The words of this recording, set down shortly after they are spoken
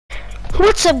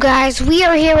What's up, guys? We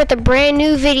are here with a brand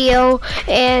new video,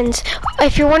 and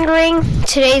if you're wondering,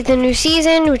 today's the new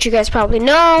season, which you guys probably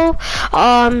know.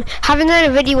 Haven't done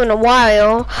a video in a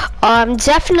while.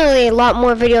 Definitely a lot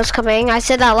more videos coming. I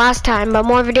said that last time, but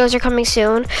more videos are coming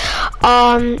soon.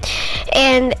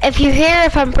 And if you hear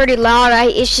if I'm pretty loud,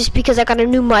 it's just because I got a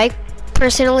new mic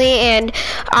personally, and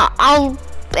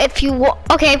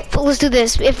okay, let's do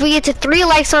this. If we get to 3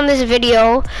 likes on this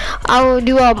video, I'll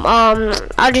do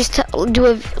I'll just do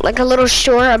a little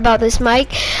short about this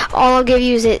mic. All I'll give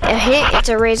you is a hint. It's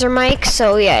a Razer mic,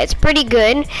 so yeah, it's pretty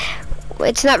good.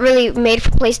 It's not really made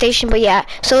for PlayStation, but yeah.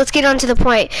 So let's get on to the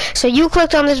point. So you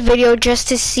clicked on this video just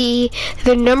to see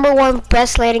the #1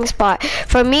 best landing spot.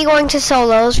 From me going to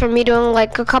solos, from me doing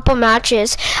like a couple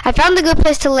matches, I found a good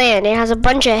place to land. It has a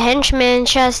bunch of henchmen,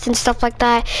 chests, and stuff like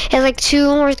that. It has like 2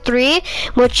 or 3,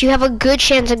 which you have a good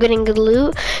chance of getting good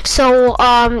loot. So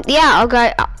yeah,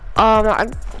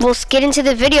 let's get into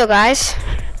the video, guys.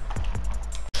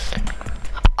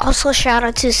 Also, shout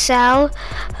out to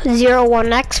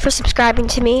Sal01X for subscribing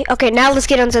to me. Okay, now let's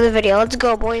get into the video. Let's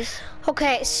go, boys.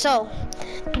 Okay, so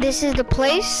this is the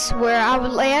place where I would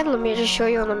land. Let me just show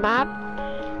you on the map.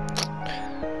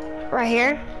 Right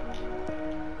here.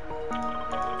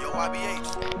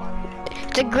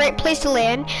 It's a great place to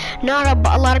land. Not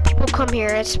a lot of people come here.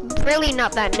 It's really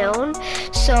not that known.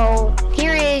 So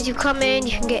here it is. You come in,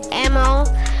 you can get ammo.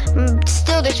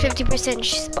 Still, there's 50%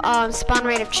 spawn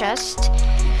rate of chest.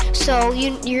 So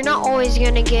you're not always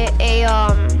gonna get a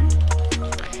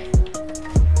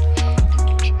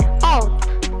Oh,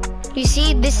 you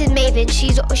see, this is Maven.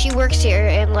 She works here,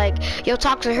 and like you'll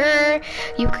talk to her.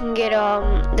 You can get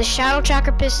the Shadow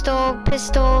Tracker pistol,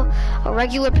 a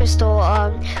regular pistol,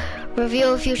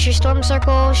 reveal future storm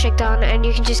circle, shakedown, and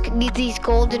you can just need these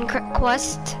golden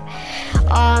quests.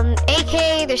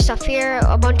 AK, there's stuff here,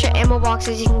 a bunch of ammo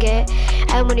boxes you can get,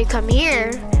 and when you come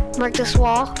here, mark this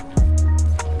wall.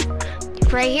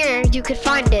 Right here, you could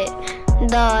find it.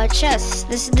 The chest.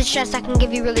 This is the chest that can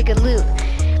give you really good loot.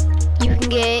 You can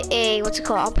get a, what's it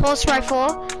called? A pulse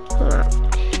rifle,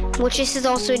 which this is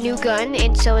also a new gun,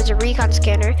 and so is a recon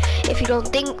scanner. If you don't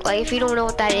know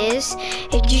what that is,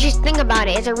 if you just think about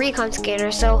it, it's a recon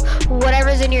scanner. So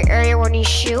whatever's in your area when you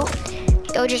shoot,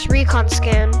 it'll just recon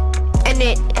scan, and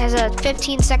it has a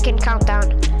 15-second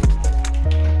countdown.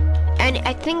 And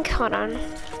I think, hold on.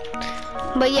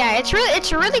 But yeah, it's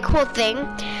a really cool thing.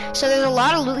 So there's a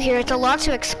lot of loot here. It's a lot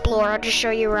to explore. I'll just show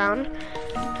you around.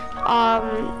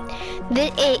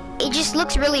 It just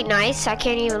looks really nice. I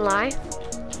can't even lie.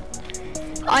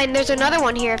 Oh, and there's another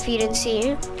one here if you didn't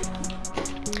see.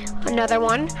 Another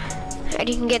one. And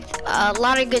you can get a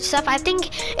lot of good stuff. I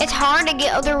think it's hard to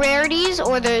get other rarities,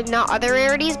 or they're not other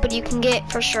rarities, but you can get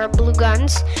for sure blue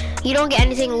guns. You don't get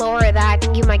anything lower than that. I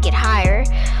think you might get higher.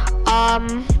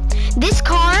 This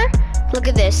car. Look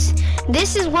at this.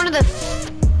 This is one of the,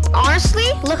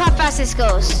 honestly, look how fast this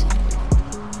goes.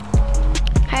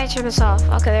 How do I turn this off?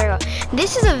 Okay, there we go.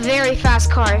 This is a very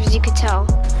fast car, as you can tell.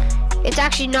 It's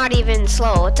actually not even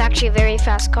slow. It's actually a very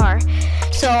fast car.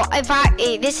 So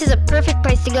this is a perfect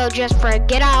place to go just for a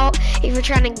get out. If you're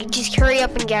trying to just hurry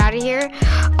up and get out of here.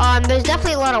 There's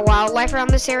definitely a lot of wildlife around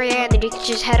this area, and then you can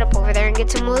just head up over there and get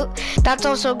some loot. That's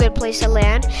also a good place to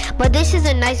land. But this is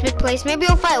a nice big place. Maybe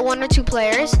you'll fight 1 or 2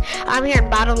 players. I'm here in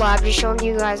Battle Lab just showing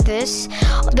you guys this.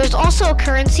 There's also a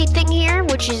currency thing here,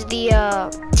 which is the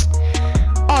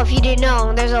oh, if you didn't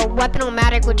know, there's a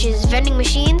weapon-o-matic, which is vending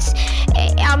machines.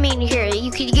 I mean, here,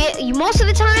 you could get, most of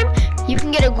the time, you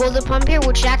can get a golden pump here,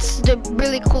 which that's the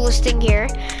really coolest thing here.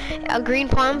 A green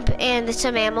pump and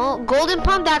some ammo. Golden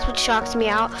pump, that's what shocks me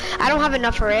out. I don't have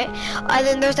enough for it. And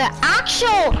then there's an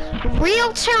actual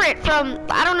real turret from,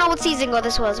 I don't know what season ago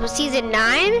this was, but season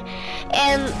 9.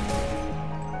 And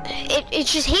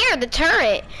it's just here, the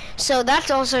turret. So that's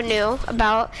also new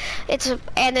about,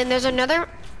 and then there's another,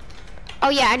 oh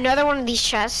yeah, another one of these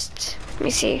chests. Let me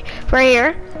see, right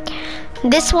here.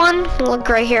 This one, look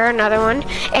right here, another one.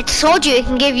 It told you it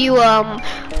can give you,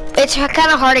 it's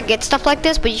kind of hard to get stuff like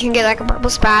this, but you can get like a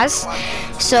purple spaz.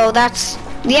 So that's,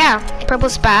 yeah, purple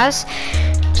spaz.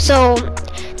 So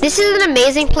this is an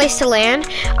amazing place to land.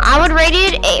 I would rate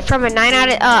it from a 9 out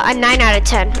of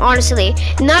 10, honestly.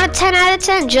 Not a 10 out of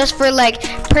 10, just for like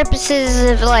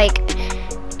purposes of like,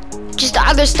 just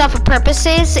other stuff for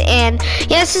purposes. And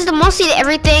yeah, this is mostly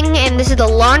everything, and this is the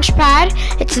launch pad.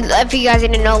 It's, if you guys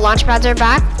didn't know, launch pads are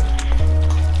back.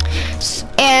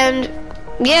 And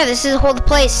yeah, this is the whole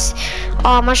place.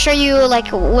 I'll show you like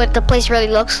what the place really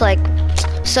looks like.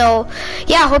 So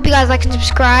yeah, I hope you guys like and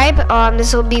subscribe.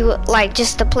 This will be like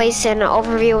just the place and an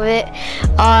overview of it.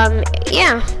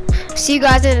 Yeah, see you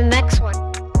guys in the next one.